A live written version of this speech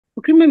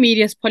For Creamer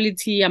Media's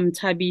Polity, I'm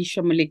Tabi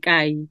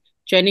Shomolekai.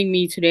 Joining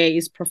me today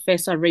is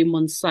Professor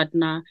Raymond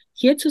Suttner,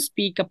 here to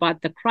speak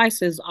about the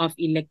crisis of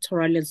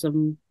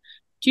electoralism.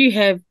 Do you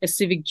have a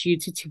civic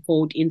duty to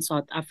vote in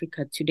South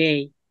Africa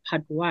today?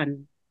 Part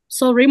 1.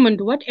 So,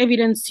 Raymond, what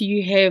evidence do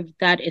you have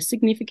that a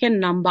significant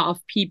number of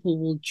people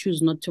will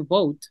choose not to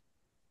vote?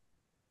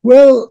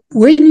 Well,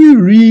 when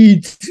you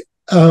read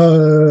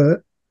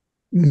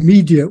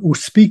media or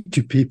speak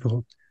to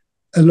people,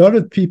 a lot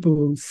of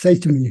people say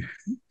to me,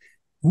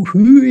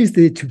 who is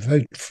there to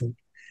vote for?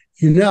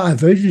 You know, I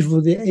voted for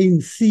the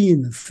ANC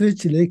in the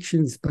first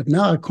elections, but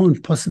now I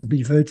can't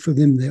possibly vote for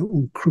them. They're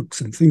all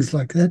crooks and things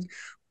like that.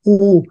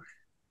 Or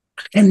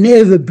I can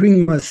never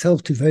bring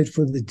myself to vote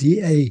for the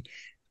DA.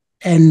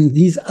 And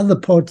these other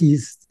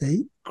parties,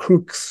 they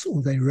crooks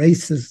or they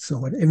racists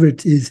or whatever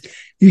it is.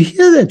 You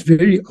hear that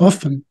very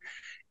often.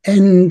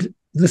 And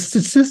the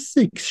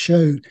statistics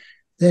show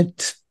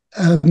that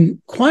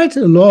quite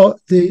a lot,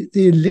 there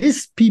are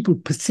less people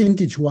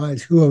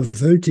percentage-wise who are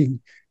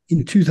voting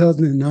in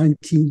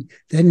 2019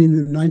 than in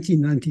the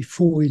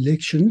 1994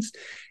 elections.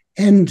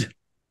 And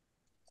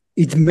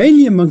it's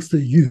mainly amongst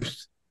the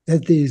youth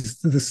that there's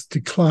this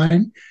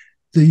decline.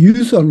 The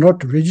youth are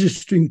not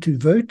registering to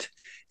vote.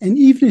 And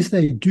even if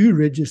they do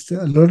register,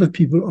 a lot of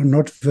people are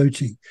not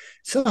voting.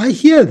 So I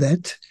hear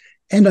that,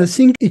 and I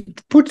think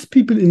it puts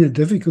people in a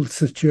difficult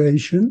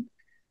situation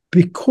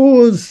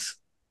because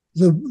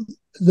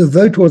the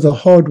vote was a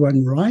hard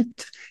one,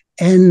 right?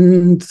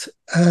 And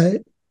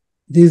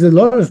there's a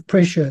lot of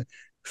pressure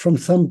from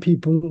some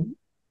people,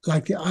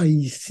 like the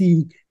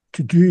IEC,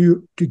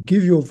 to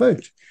give your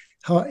vote.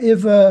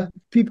 However,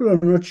 people are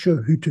not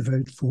sure who to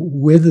vote for,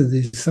 whether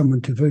there's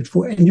someone to vote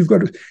for, and you've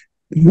got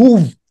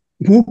more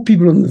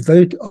people on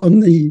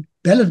the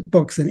ballot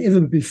box than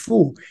ever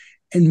before,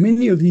 and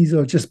many of these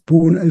are just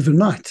born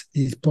overnight,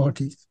 these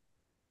parties.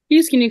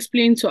 Please can you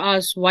explain to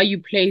us why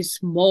you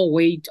place more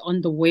weight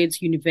on the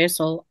words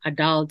universal,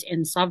 adult,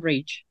 and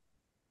suffrage?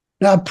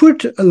 Now, I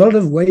put a lot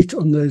of weight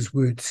on those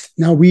words.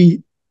 Now,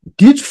 we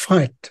did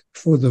fight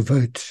for the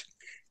vote,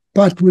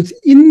 but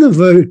within the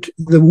vote,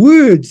 the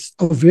words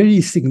are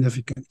very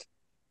significant.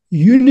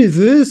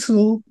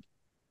 Universal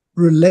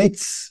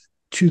relates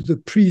to the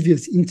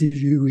previous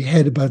interview we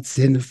had about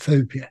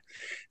xenophobia,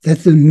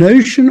 that the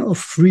notion of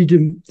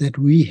freedom that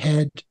we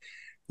had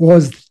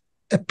was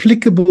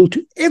applicable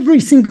to every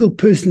single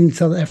person in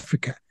South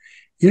Africa.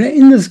 You know,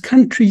 in this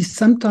country,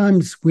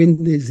 sometimes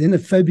when there's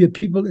xenophobia,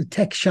 people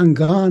attack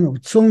Shangaan or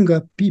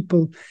Tsonga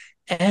people,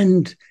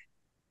 and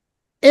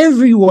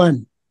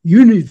everyone,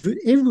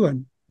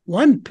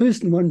 one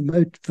person, one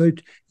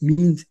vote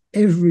means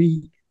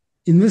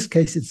in this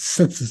case, it's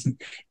citizen.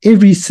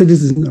 Every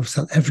citizen of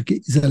South Africa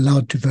is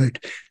allowed to vote.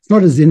 It's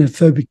not a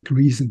xenophobic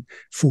reason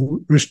for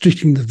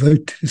restricting the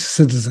vote to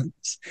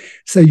citizens.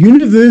 So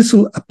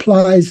universal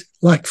applies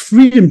like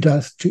freedom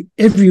does to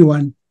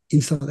everyone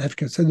in South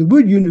Africa. So the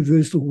word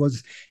universal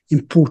was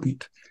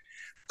important.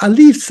 I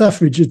leave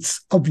suffrage,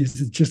 it's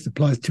obvious, it just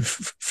applies to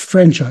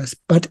franchise,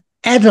 but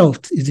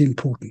adult is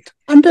important.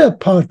 Under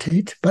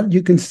apartheid, but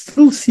you can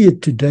still see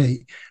it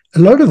today, a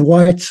lot of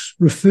whites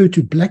refer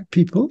to black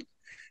people,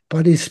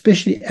 but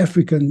especially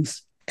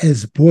Africans,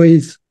 as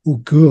boys or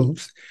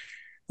girls.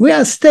 Where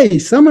I stay,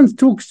 someone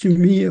talks to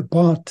me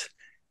about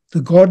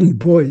the garden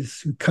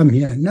boys who come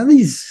here. Now,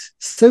 these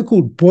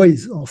so-called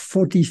boys are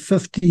 40,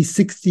 50,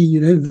 60,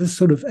 this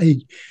sort of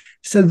age.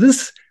 So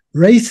this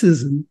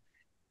racism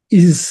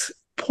is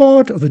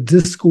part of a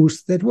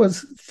discourse that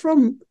was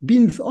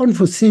been on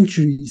for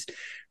centuries,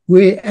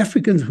 where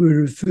Africans were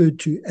referred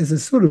to as a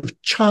sort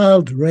of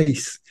child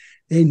race.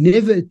 They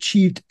never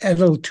achieved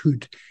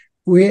adulthood,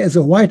 whereas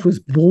a white was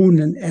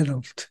born an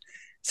adult.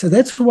 So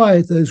that's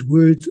why those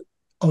words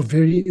are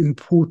very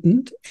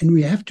important, and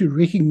we have to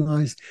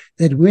recognize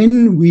that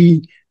when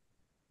we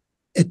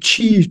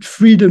achieved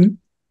freedom,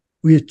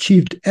 we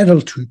achieved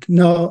adulthood.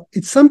 Now,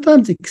 it's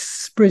sometimes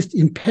expressed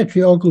in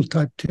patriarchal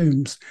type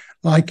terms,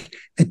 like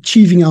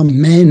achieving our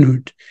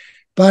manhood.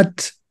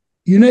 But,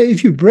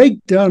 if you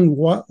break down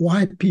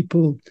why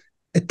people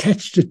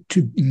attached it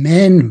to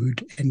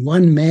manhood and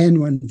one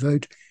man, one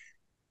vote,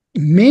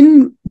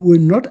 men were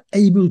not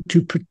able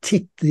to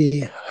protect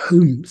their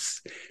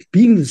homes,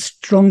 being the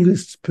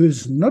strongest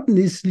person, not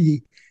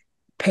necessarily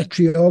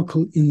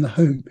patriarchal in the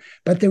home,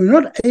 but they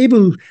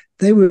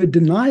were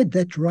denied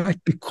that right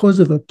because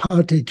of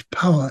apartheid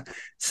power.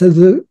 So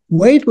the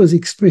way it was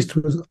expressed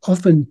was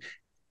often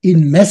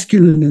in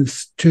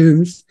masculinist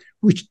terms,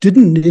 which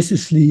didn't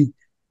necessarily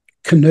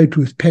connote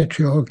with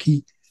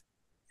patriarchy.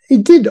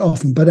 It did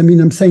often, but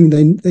I'm saying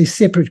they're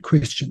separate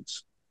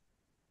questions.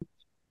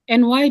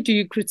 And why do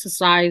you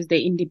criticize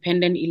the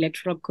Independent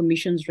Electoral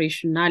Commission's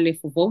rationale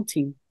for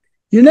voting?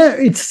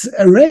 It's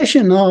a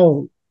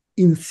rationale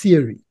in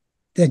theory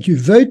that you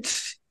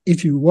vote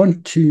if you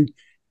want to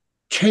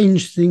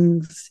change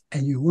things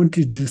and you want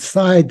to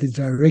decide the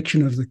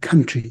direction of the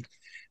country.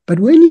 But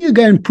when you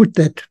go and put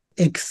that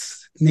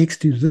X next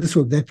to this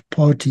or that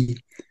party,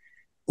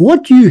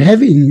 what you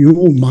have in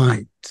your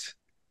mind,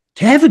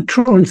 to have it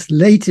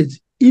translated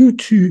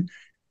into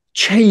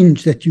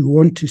change that you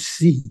want to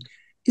see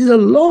is a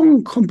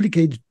long,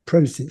 complicated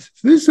process.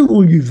 First of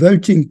all, you're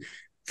voting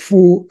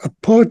for a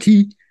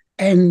party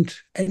and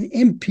an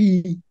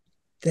MP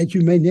that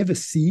you may never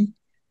see,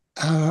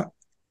 or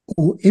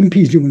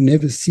MPs you will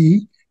never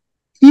see,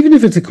 even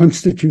if it's a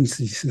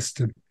constituency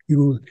system.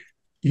 You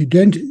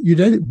don't.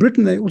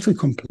 Britain, they also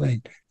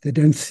complain they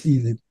don't see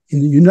them.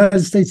 In the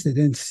United States, they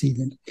don't see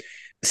them.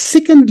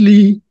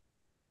 Secondly,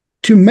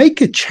 to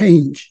make a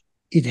change,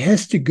 it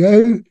has to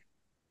go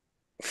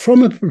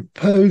from a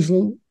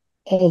proposal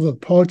of a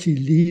party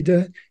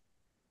leader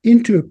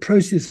into a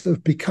process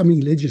of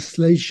becoming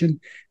legislation.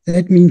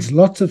 That means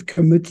lots of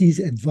committees,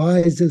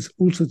 advisors,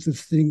 all sorts of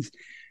things.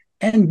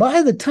 And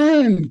by the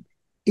time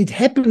it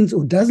happens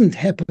or doesn't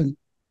happen,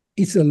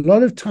 it's a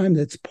lot of time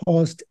that's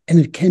passed, and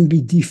it can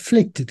be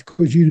deflected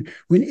because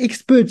when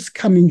experts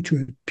come into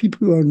it,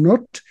 people who are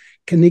not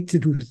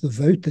connected with the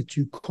vote that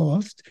you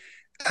cast,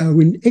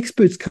 when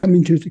experts come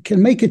into it, it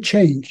can make a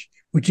change,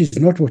 which is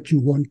not what you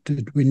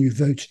wanted when you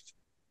voted.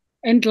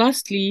 And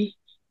lastly,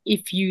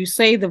 if you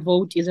say the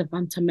vote is a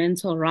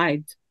fundamental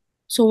right,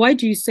 so why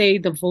do you say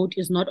the vote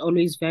is not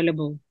always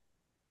valuable?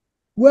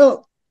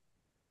 Well,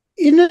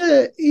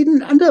 under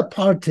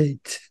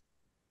apartheid,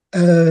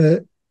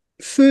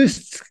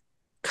 first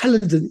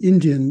colored and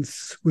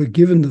Indians were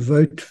given the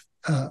vote.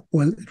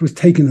 It was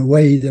taken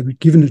away. They were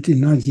given it in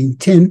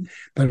 1910,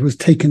 but it was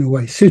taken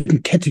away,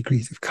 certain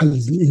categories of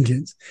colours and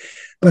Indians.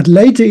 But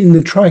later in the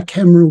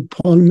tricameral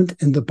parliament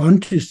and the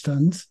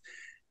Bantustans,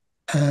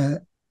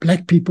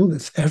 black people,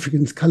 that's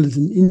Africans, colours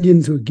and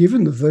Indians, were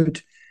given the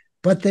vote,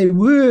 but they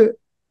were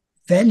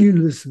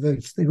valueless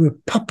votes. They were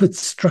puppet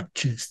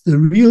structures. The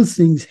real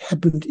things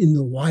happened in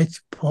the white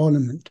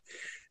parliament.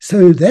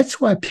 So that's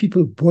why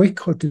people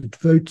boycotted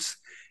votes,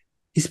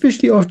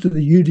 especially after the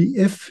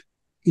UDF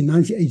in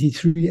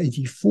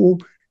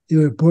 1983-84. There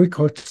were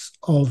boycotts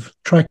of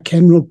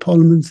tricameral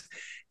parliaments,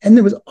 and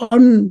there was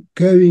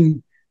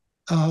ongoing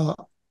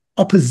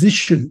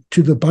opposition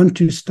to the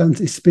Bantustans,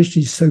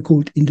 especially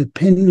so-called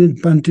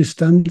independent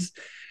Bantustans.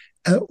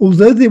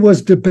 Although there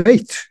was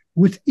debate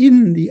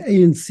within the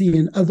ANC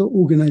and other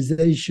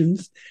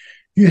organizations,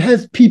 you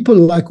have people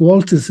like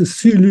Walter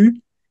Sisulu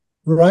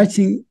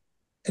writing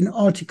an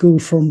article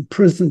from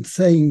prison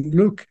saying,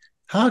 look,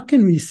 how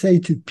can we say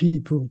to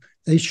people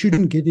they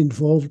shouldn't get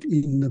involved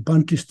in the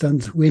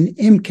Bantustans when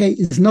MK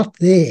is not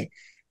there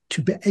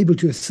to be able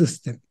to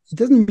assist them? It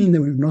doesn't mean they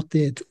were not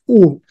there at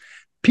all.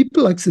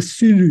 People like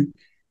Sisulu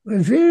were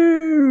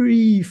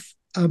very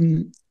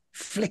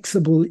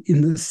flexible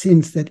in the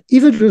sense that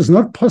if it was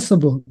not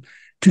possible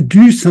to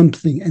do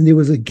something and there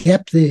was a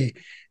gap there,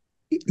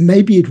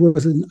 maybe it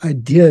was an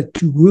idea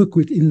to work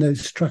within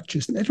those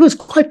structures. And that was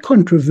quite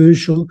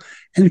controversial,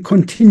 and it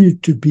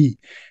continued to be.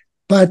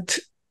 But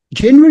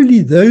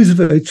generally, those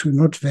votes were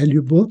not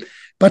valuable.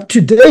 But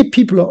today,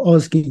 people are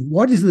asking,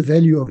 what is the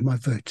value of my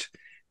vote?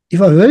 If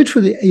I vote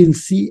for the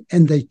ANC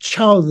and they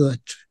chow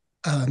that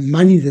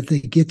money that they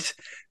get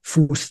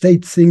for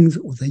state things,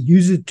 or they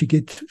use it to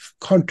get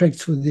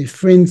contracts for their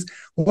friends,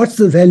 what's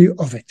the value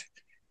of it?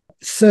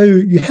 So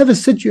you have a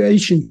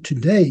situation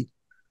today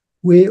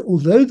where,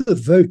 although the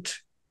vote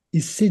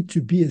is said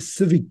to be a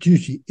civic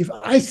duty, if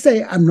I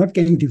say I'm not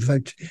going to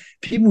vote,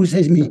 people will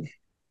say to me,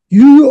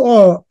 you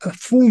are a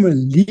former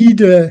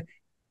leader.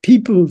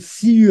 People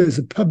see you as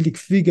a public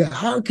figure.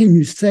 How can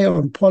you say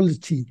on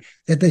polity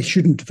that they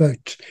shouldn't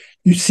vote?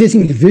 You're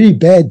setting a very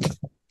bad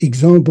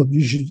example.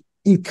 You should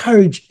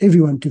encourage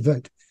everyone to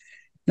vote.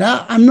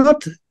 Now, I'm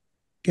not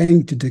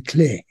going to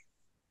declare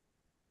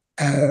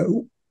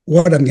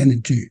what I'm going to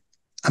do.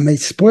 I may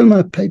spoil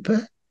my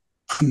paper.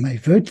 I may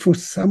vote for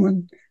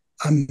someone.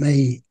 I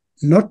may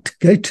not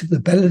go to the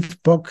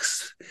ballot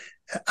box.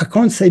 I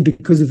can't say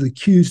because of the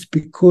queues,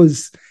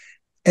 because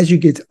as you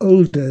get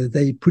older,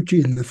 they put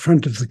you in the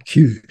front of the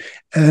queue.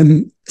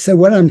 So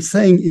what I'm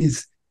saying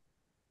is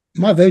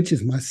my vote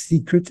is my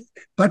secret,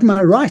 but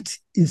my right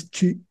is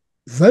to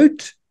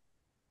vote,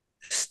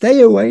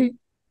 stay away,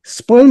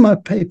 spoil my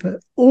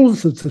paper, all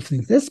sorts of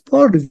things. That's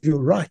part of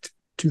your right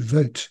to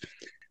vote.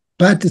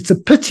 But it's a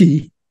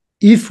pity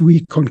if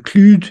we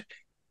conclude,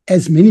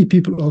 as many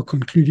people are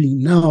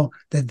concluding now,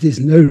 that there's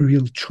no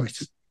real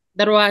choice.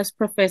 That was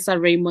Professor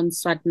Raymond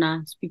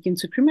Suttner speaking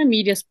to Creamer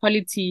Media's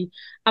Polity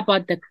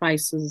about the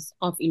crisis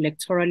of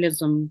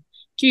electoralism.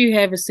 Do you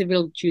have a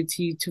civil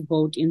duty to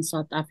vote in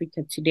South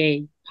Africa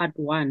today? Part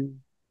 1.